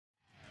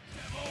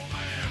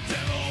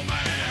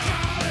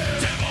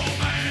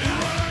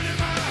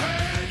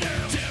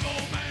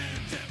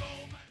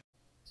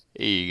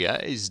Hey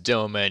guys,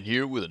 Delman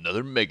here with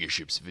another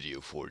Megaships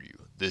video for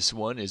you. This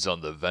one is on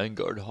the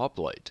Vanguard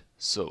hoplite,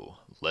 so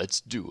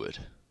let's do it.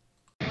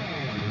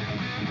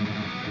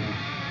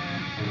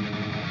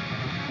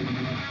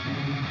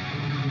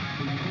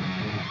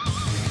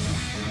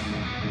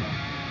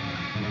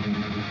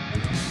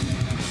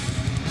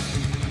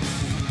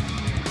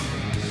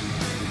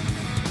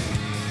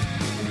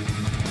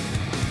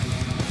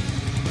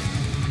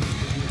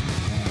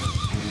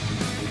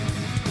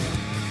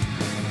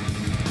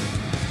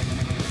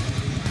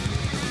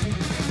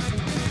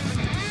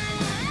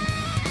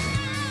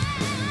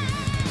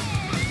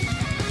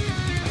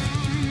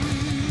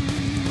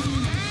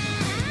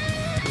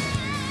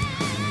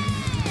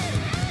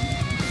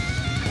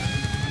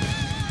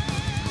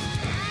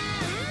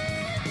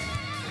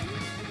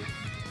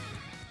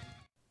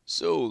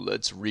 So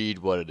let's read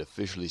what it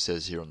officially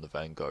says here on the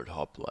Vanguard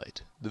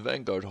hoplite. The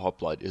Vanguard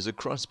hoplite is a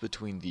cross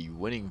between the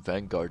winning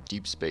Vanguard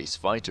deep space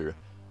fighter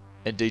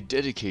and a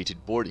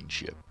dedicated boarding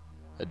ship.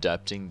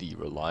 Adapting the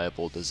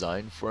reliable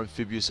design for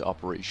amphibious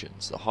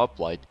operations, the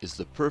hoplite is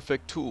the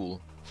perfect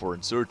tool for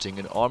inserting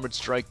an armored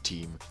strike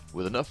team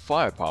with enough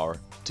firepower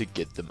to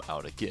get them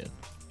out again.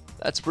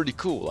 That's pretty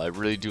cool. I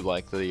really do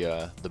like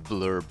the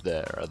blurb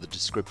there. The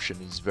description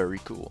is very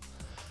cool.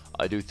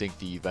 I do think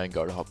the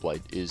Vanguard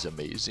hoplite is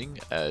amazing,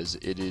 as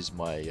it is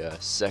my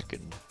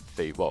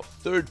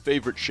third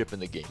favorite ship in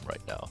the game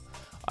right now.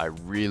 I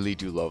really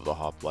do love the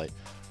hoplite.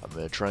 I'm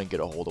going to try and get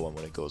a hold of one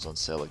when it goes on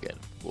sale again.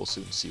 We'll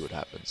soon see what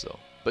happens though.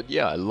 But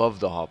yeah, I love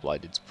the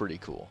hoplite, it's pretty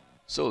cool.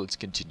 So let's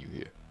continue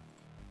here.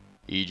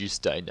 Aegis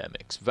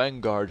Dynamics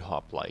Vanguard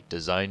hoplite,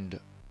 designed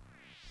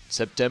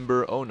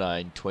September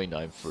 09,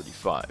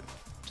 2945.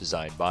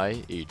 Designed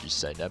by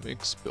Aegis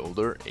Dynamics,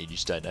 builder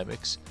Aegis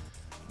Dynamics.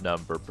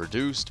 Number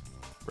produced,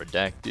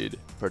 redacted,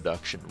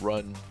 production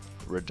run,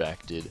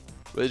 redacted,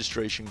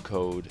 registration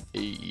code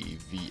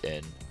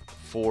AEVN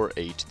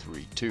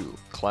 4832,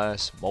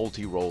 class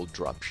multi-role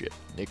dropship,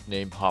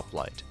 nickname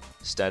hoplite,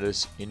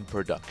 status in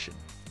production.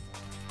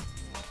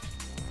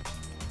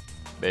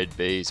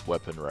 Med-base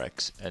weapon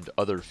racks and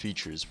other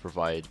features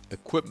provide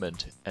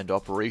equipment and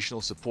operational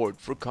support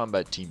for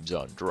combat teams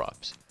on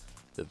drops.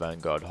 The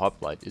Vanguard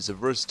hoplite is a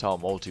versatile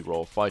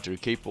multi-role fighter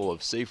capable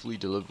of safely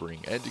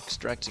delivering and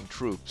extracting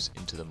troops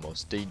into the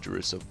most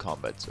dangerous of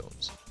combat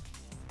zones.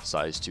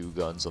 Size 2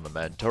 guns on the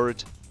man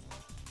turret,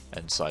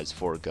 and size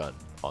 4 gun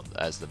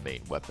as the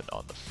main weapon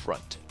on the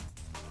front.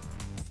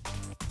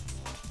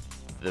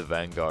 The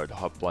Vanguard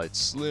hoplite's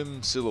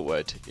slim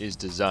silhouette is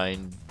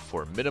designed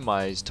for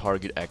minimized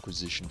target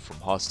acquisition from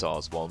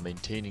hostiles while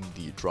maintaining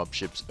the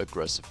dropship's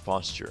aggressive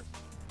posture.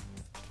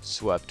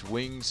 Swept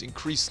wings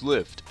increase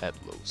lift at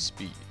low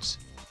speeds.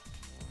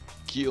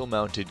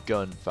 Keel-mounted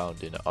gun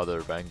found in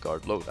other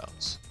Vanguard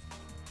loadouts.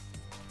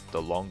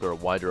 The longer,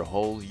 wider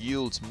hull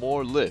yields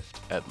more lift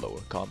at lower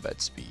combat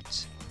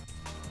speeds.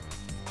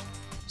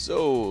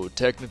 So,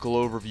 technical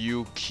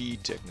overview, key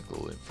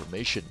technical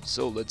information.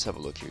 So let's have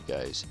a look here,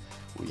 guys.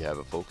 We have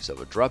a focus of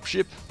a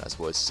dropship, that's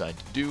what it's designed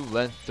to do,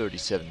 length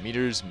 37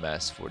 meters,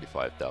 mass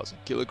 45,000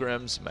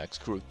 kilograms, max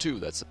crew of 2,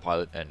 that's the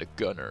pilot and a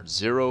gunner,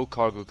 0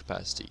 cargo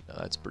capacity, now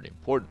that's pretty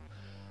important.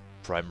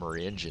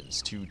 Primary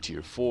engines, 2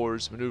 tier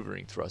 4s,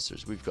 maneuvering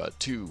thrusters, we've got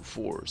 2,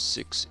 4,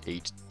 6,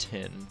 8,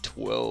 10,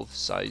 12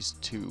 size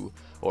 2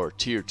 or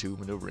tier 2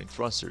 maneuvering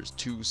thrusters,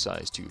 2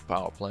 size 2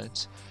 power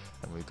plants,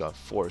 and we've got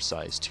 4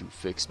 size 2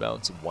 fixed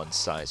mounts and 1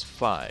 size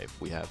 5.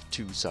 We have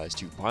 2 size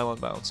 2 pylon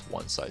mounts,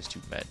 1 size 2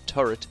 man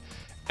turret,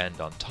 and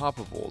on top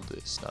of all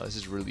this, now this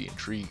is really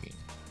intriguing,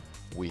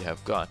 we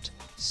have got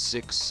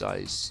 6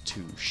 size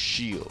 2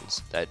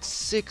 shields. That's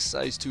 6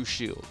 size 2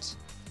 shields.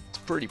 It's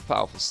pretty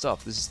powerful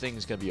stuff. This thing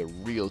is going to be a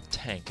real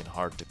tank and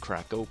hard to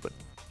crack open.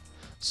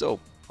 So,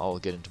 I'll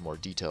get into more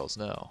details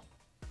now.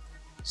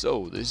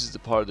 So, this is the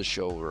part of the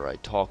show where I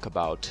talk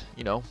about,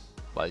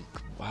 like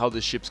how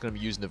this ship's going to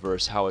be used in the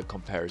verse, how it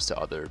compares to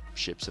other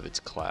ships of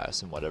its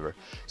class and whatever.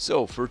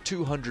 So for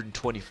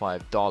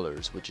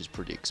 $225, which is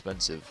pretty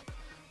expensive,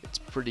 it's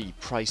pretty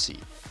pricey,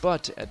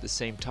 but at the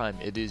same time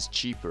it is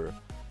cheaper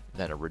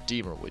than a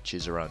Redeemer, which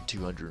is around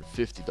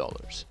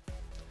 $250.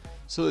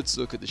 So let's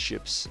look at the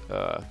ship's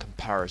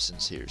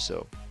comparisons here.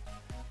 So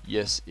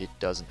yes, it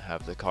doesn't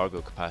have the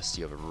cargo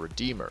capacity of a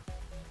Redeemer.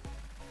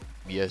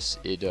 Yes,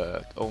 it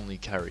only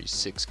carries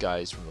 6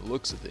 guys from the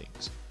looks of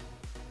things.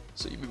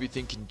 So you may be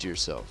thinking to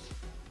yourself,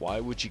 why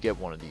would you get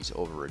one of these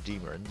over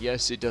Redeemer? And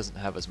yes, it doesn't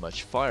have as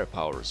much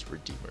firepower as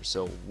Redeemer,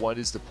 so what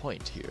is the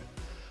point here?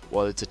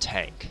 Well, it's a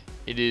tank.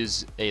 It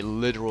is a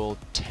literal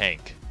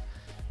tank.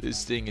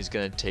 This thing is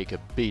going to take a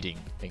beating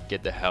and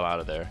get the hell out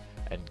of there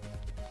and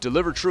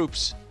deliver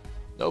troops.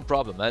 No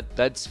problem,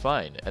 that's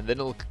fine. And then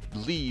it'll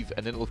leave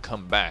and then it'll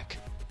come back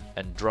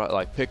and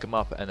pick them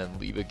up and then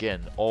leave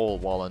again, all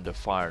while under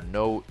fire,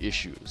 no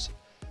issues.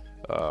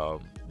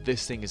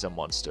 This thing is a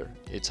monster.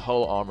 Its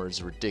hull armor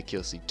is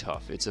ridiculously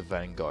tough. It's a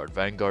Vanguard.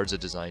 Vanguards are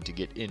designed to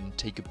get in,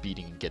 take a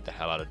beating, and get the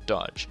hell out of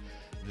Dodge.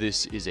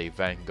 This is a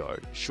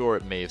Vanguard. Sure,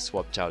 it may have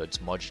swapped out its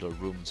modular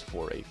rooms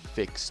for a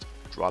fixed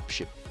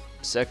dropship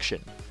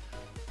section,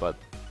 but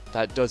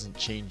that doesn't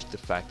change the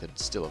fact that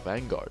it's still a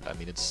Vanguard. I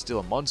mean, it's still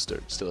a monster,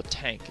 it's still a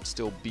tank, it's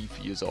still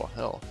beefy as all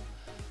hell.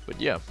 But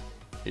yeah,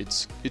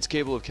 it's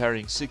capable of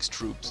carrying 6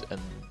 troops,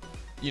 and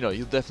you know,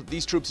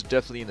 these troops are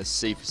definitely in the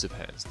safest of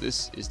hands.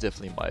 This is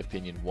definitely, in my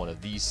opinion, one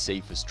of the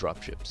safest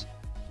dropships.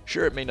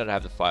 Sure, it may not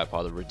have the firepower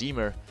of the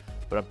Redeemer,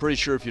 but I'm pretty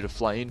sure if you were to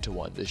fly into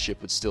one, this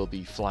ship would still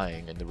be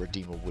flying and the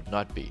Redeemer would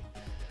not be.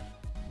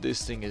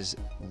 This thing is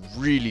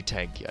really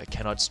tanky, I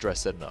cannot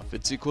stress that enough.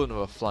 It's the equivalent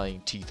of a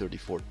flying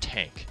T-34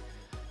 tank.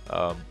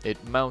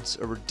 It mounts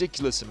a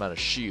ridiculous amount of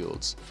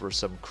shields for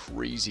some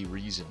crazy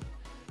reason,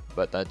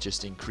 but that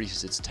just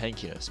increases its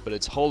tankiness. But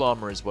its hull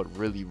armor is what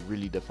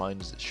really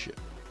defines this ship.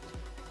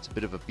 It's a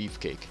bit of a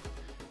beefcake.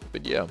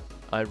 But yeah,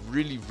 I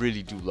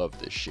really do love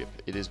this ship.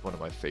 It is one of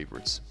my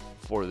favorites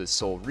for this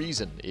sole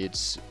reason.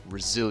 It's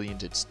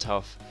resilient, it's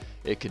tough,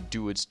 it can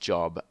do its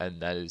job,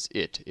 and that is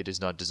it. It is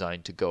not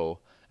designed to go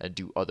and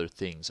do other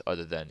things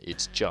other than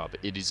its job.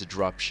 It is a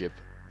dropship,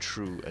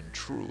 true and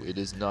true. It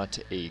is not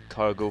a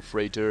cargo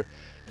freighter.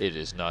 It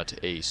is not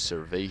a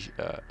survey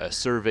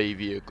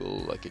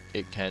vehicle. Like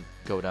it can't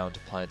go down to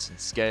planets and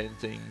scan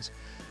things.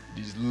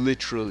 It is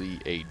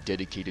literally a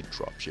dedicated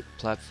dropship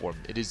platform.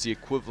 It is the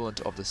equivalent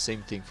of the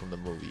same thing from the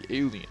movie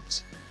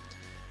Aliens.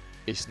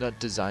 It's not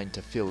designed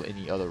to fill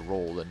any other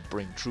role and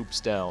bring troops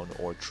down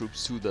or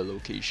troops to the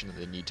location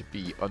they need to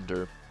be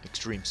under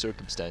extreme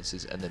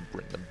circumstances and then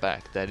bring them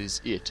back. That is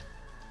it.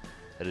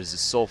 That is the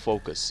sole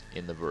focus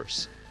in the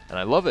verse. And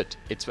I love it.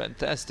 It's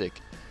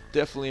fantastic.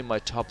 Definitely in my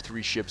top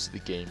 3 ships of the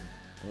game.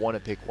 Want to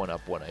pick one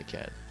up when I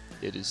can.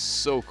 It is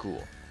so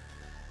cool.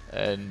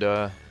 And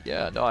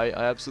yeah, no, I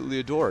absolutely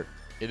adore it.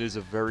 It is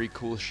a very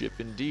cool ship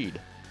indeed.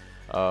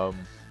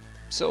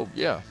 So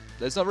yeah,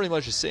 there's not really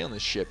much to say on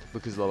this ship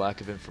because of the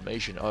lack of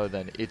information other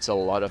than it's a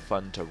lot of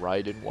fun to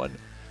ride in one.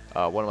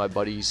 One of my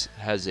buddies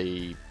has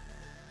a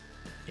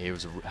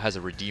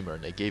Redeemer,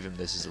 and they gave him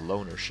this as a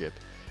loaner ship.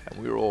 And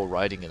we were all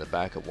riding in the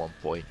back at one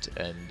point,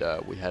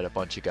 and we had a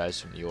bunch of guys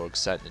from New York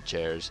sat in the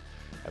chairs,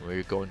 and we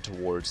were going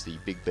towards the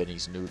Big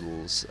Benny's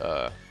Noodles.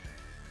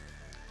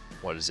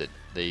 What is it?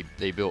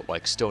 They built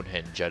like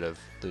Stonehenge out of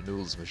the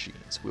noodles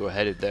machines. We were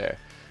headed there,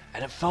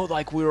 and it felt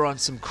like we were on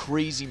some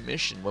crazy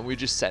mission. When we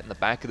just sat in the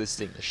back of this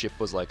thing, the ship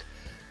was like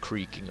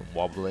creaking and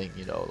wobbling.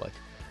 You know, like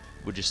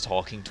we're just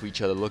talking to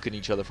each other, looking at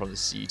each other from the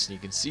seats, and you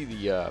can see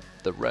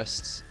the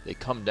rests. They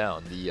come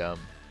down. The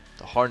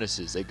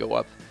harnesses, they go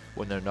up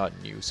when they're not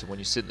in use. So when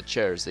you sit in the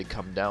chairs, they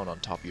come down on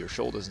top of your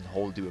shoulders and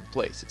hold you in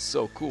place. It's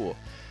so cool.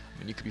 I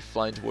mean, you could be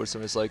flying towards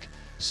someone. It's like,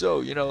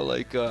 so, you know,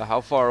 like,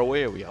 how far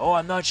away are we? Oh,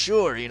 I'm not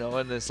sure, you know,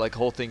 and this, like,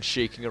 whole thing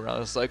shaking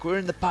around. It's like, we're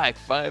in the Pike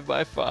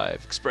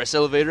 5x5, express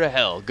elevator of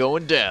hell,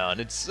 going down.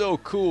 It's so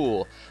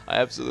cool. I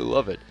absolutely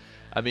love it.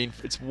 I mean,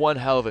 it's one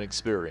hell of an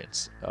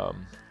experience.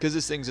 Because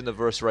this thing's in the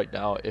verse right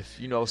now. If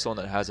you know someone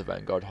that has a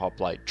Vanguard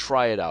hoplite,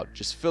 try it out.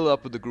 Just fill it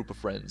up with a group of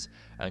friends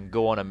and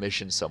go on a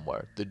mission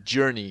somewhere. The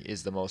journey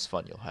is the most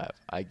fun you'll have.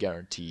 I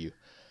guarantee you.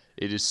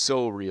 It is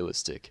so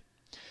realistic.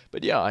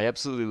 But yeah, I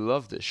absolutely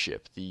love this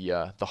ship.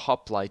 The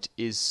hoplite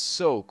is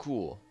so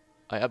cool.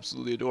 I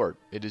absolutely adore it.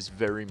 It is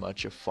very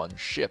much a fun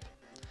ship.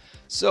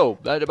 So,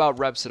 that about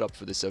wraps it up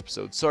for this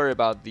episode. Sorry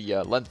about the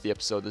length of the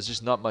episode. There's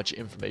just not much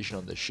information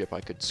on this ship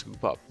I could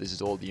scoop up. This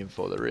is all the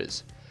info there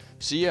is.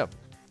 So yeah,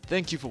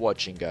 thank you for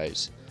watching,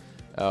 guys.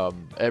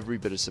 Every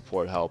bit of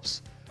support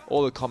helps.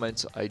 All the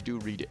comments, I do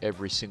read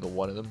every single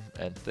one of them.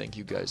 And thank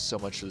you guys so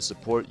much for the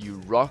support.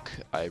 You rock.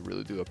 I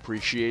really do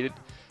appreciate it.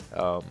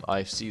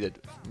 I see that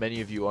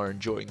many of you are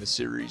enjoying the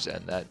series,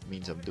 and that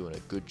means I'm doing a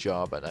good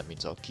job, and that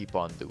means I'll keep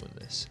on doing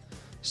this.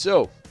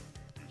 So,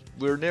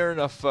 we're near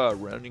enough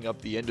rounding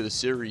up the end of the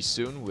series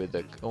soon with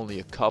only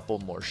a couple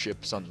more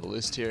ships on the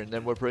list here, and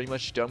then we're pretty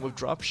much done with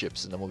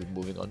dropships, and then we'll be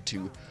moving on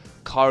to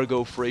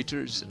cargo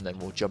freighters, and then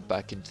we'll jump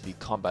back into the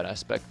combat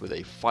aspect with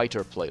a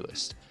fighter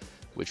playlist,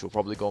 which will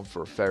probably go on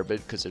for a fair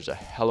bit because there's a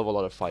hell of a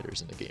lot of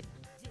fighters in the game.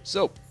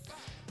 So,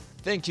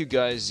 thank you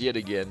guys yet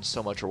again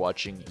so much for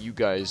watching. You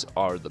guys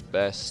are the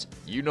best.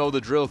 You know the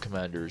drill,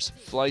 commanders.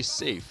 Fly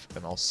safe,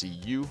 and I'll see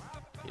you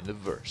in the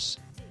verse.